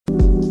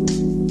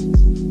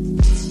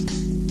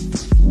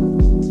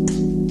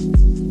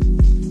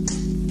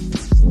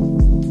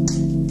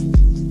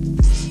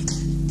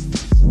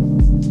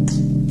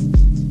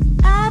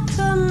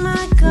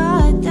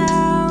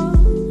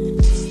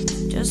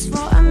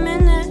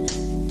minute,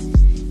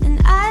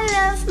 and I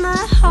left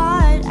my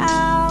heart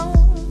out.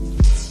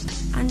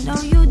 I know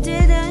you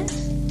didn't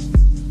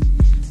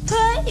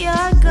put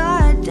your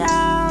guard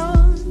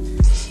down.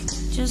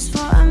 Just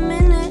for a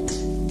minute,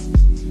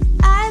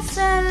 I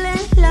fell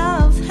in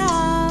love.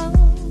 How?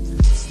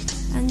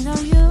 I know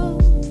you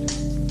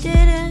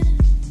didn't.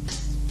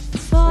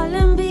 Fall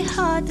and be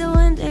harder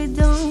when they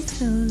don't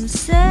feel the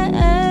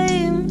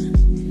same.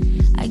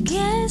 I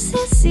guess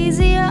it's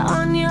easier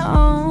on your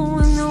own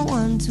with no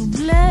one to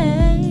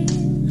blame.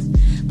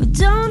 But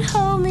don't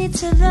hold me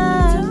to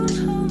that,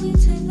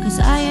 'cause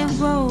I ain't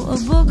wrote a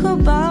book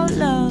about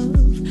love.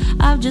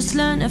 I've just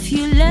learned a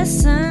few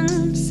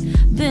lessons,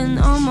 been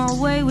on my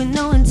way with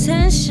no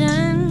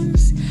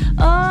intentions.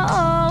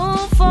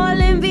 Oh,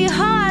 falling be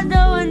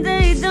harder when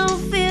they don't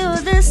feel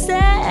the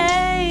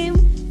same.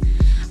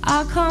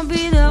 I can't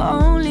be the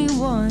only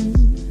one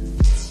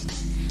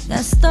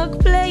that's stuck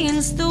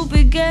playing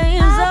stupid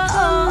games. I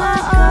put my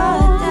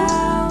guard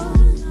down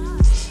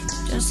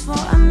just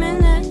for a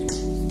minute,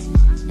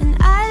 and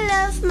I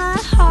left my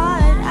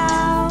heart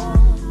out.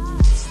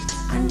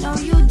 I know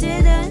you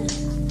didn't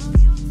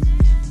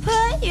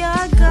put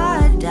your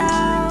guard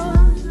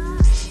down.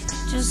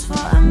 Just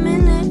for a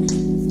minute,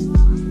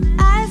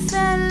 I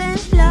fell in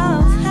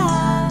love.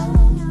 How?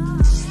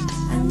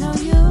 I know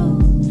you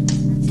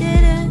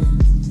didn't.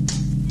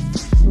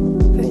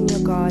 Putting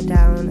your guard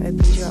down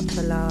opens you up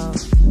to love,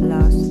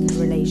 lust,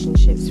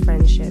 relationships,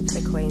 friendships,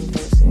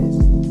 acquaintances,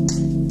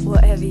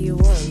 whatever you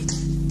want.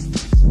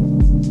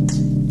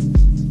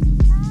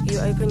 You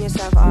open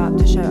yourself up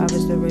to show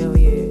others the real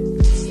you.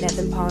 Let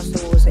them pass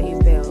the walls that you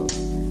built,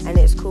 and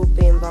it's called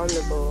being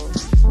vulnerable.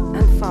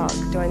 And fuck,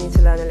 do I need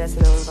to learn a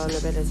lesson on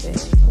vulnerability?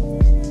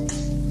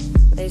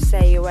 They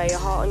say you wear your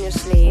heart on your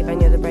sleeve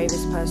and you're the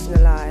bravest person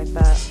alive,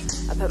 but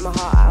I put my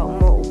heart out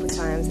multiple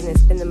times, and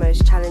it's been the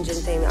most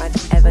challenging thing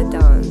I've ever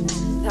done.